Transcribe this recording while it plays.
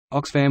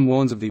Oxfam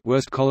warns of the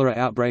worst cholera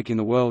outbreak in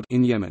the world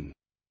in Yemen.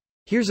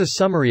 Here's a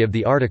summary of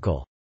the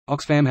article.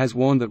 Oxfam has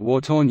warned that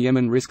war-torn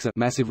Yemen risks a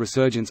massive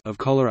resurgence of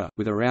cholera,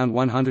 with around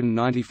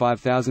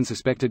 195,000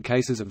 suspected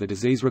cases of the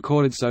disease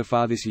recorded so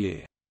far this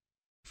year.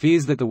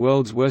 Fears that the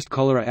world's worst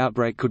cholera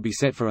outbreak could be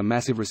set for a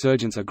massive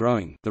resurgence are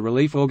growing, the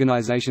relief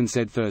organization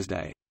said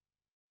Thursday.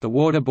 The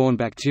water-borne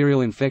bacterial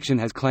infection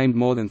has claimed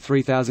more than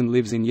 3,000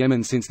 lives in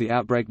Yemen since the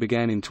outbreak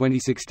began in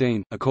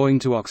 2016, according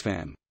to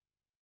Oxfam.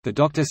 The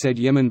doctor said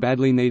Yemen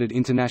badly needed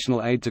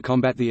international aid to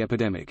combat the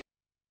epidemic.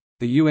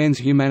 The UN's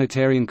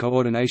Humanitarian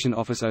Coordination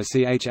Office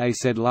OCHA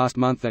said last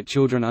month that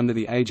children under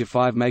the age of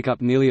 5 make up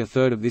nearly a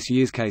third of this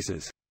year's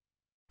cases.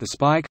 The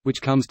spike,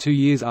 which comes 2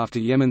 years after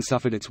Yemen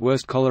suffered its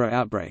worst cholera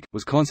outbreak,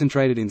 was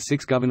concentrated in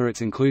 6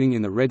 governorates including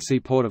in the Red Sea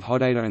port of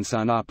Hodeidah and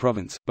Sana'a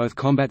province, both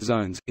combat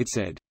zones, it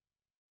said.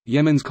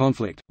 Yemen's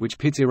conflict, which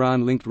pits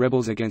Iran-linked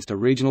rebels against a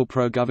regional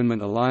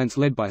pro-government alliance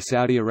led by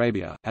Saudi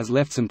Arabia, has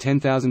left some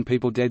 10,000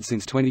 people dead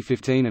since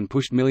 2015 and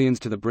pushed millions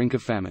to the brink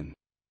of famine.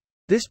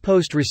 This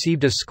post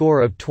received a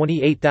score of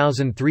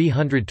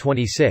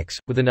 28,326,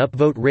 with an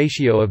upvote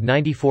ratio of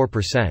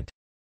 94%.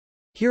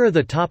 Here are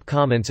the top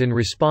comments in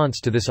response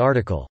to this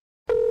article.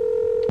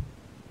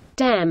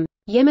 Damn,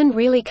 Yemen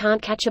really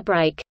can't catch a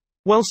break.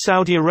 Well,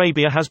 Saudi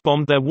Arabia has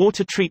bombed their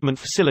water treatment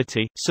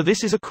facility, so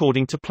this is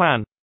according to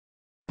plan.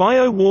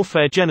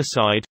 Bio-warfare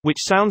genocide, which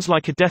sounds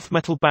like a death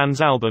metal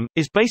band's album,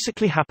 is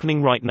basically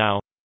happening right now.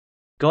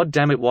 God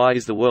damn it, why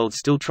is the world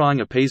still trying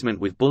appeasement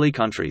with bully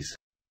countries?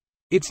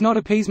 It's not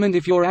appeasement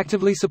if you're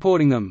actively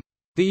supporting them.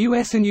 The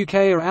US and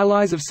UK are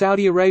allies of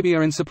Saudi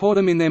Arabia and support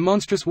them in their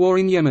monstrous war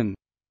in Yemen.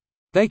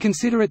 They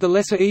consider it the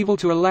lesser evil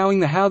to allowing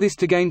the Houthis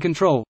to gain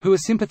control, who are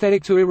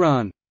sympathetic to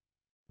Iran.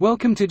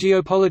 Welcome to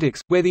geopolitics,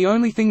 where the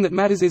only thing that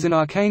matters is an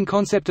arcane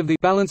concept of the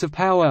balance of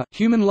power.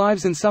 Human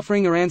lives and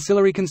suffering are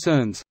ancillary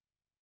concerns.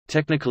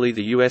 Technically,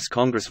 the US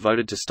Congress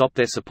voted to stop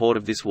their support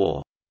of this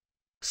war.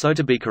 So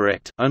to be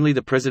correct, only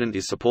the president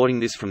is supporting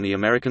this from the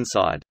American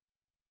side.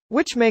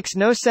 Which makes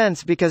no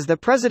sense because the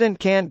president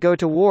can't go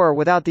to war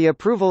without the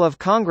approval of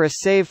Congress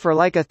save for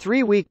like a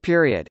 3-week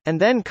period, and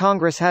then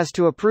Congress has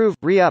to approve,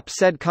 re-up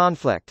said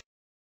conflict.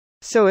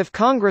 So if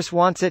Congress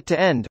wants it to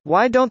end,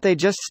 why don't they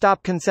just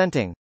stop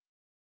consenting?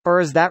 Or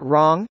is that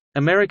wrong?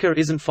 America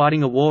isn't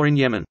fighting a war in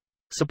Yemen.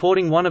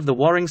 Supporting one of the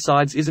warring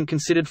sides isn't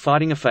considered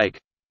fighting a fake.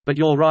 But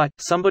you're right,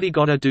 somebody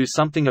gotta do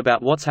something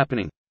about what's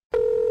happening.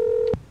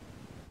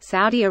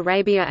 Saudi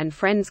Arabia and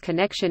friends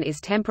connection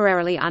is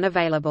temporarily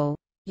unavailable.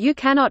 You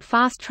cannot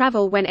fast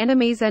travel when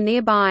enemies are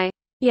nearby.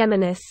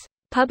 Yemenis.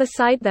 Pub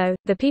aside though,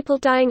 the people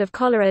dying of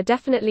cholera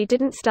definitely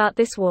didn't start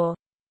this war.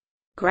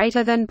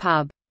 Greater than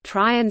pub.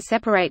 Try and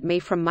separate me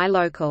from my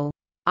local.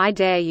 I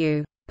dare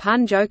you.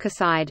 Pun joke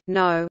aside,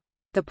 no.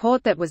 The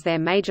port that was their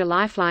major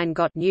lifeline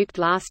got nuked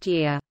last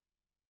year.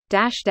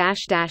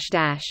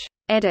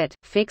 Edit,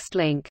 fixed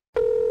link.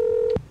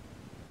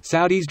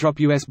 Saudis drop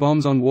US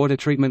bombs on water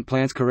treatment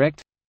plants,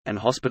 correct? And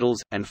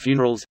hospitals, and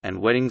funerals, and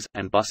weddings,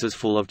 and buses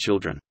full of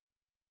children.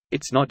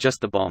 It's not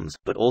just the bombs,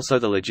 but also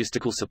the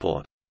logistical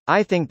support.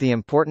 I think the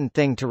important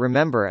thing to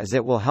remember is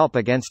it will help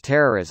against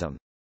terrorism.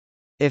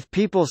 If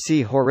people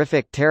see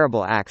horrific,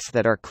 terrible acts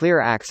that are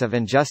clear acts of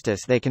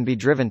injustice, they can be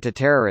driven to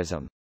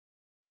terrorism.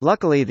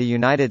 Luckily, the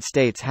United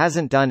States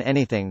hasn't done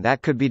anything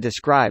that could be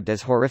described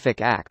as horrific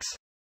acts.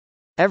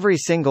 Every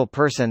single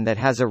person that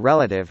has a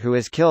relative who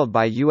is killed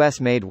by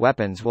US-made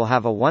weapons will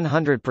have a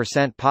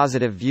 100%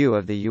 positive view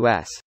of the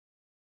US.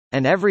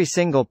 And every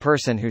single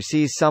person who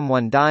sees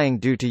someone dying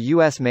due to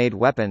US-made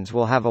weapons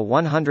will have a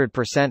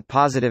 100%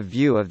 positive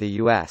view of the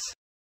US.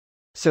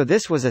 So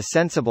this was a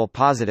sensible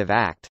positive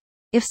act.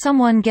 If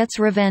someone gets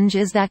revenge,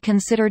 is that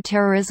considered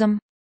terrorism?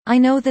 I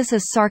know this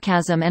is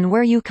sarcasm and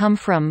where you come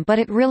from, but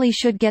it really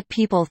should get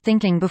people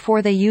thinking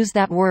before they use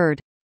that word.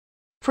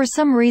 For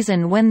some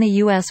reason, when the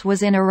US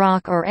was in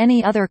Iraq or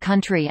any other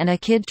country and a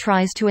kid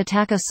tries to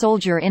attack a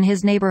soldier in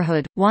his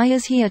neighborhood, why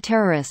is he a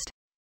terrorist?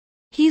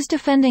 He's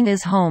defending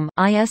his home,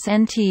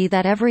 isn't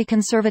that every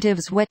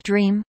conservative's wet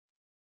dream?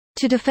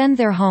 To defend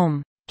their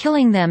home.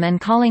 Killing them and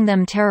calling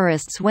them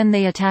terrorists when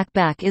they attack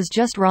back is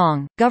just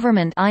wrong.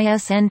 Government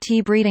isn't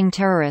breeding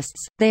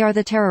terrorists, they are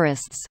the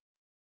terrorists.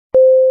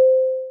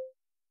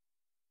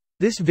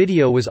 This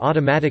video was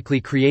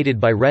automatically created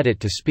by Reddit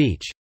to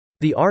speech.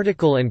 The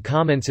article and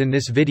comments in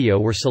this video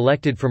were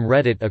selected from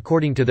Reddit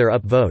according to their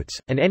upvotes,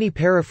 and any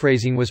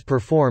paraphrasing was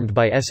performed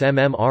by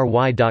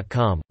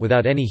smmry.com,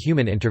 without any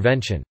human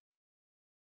intervention.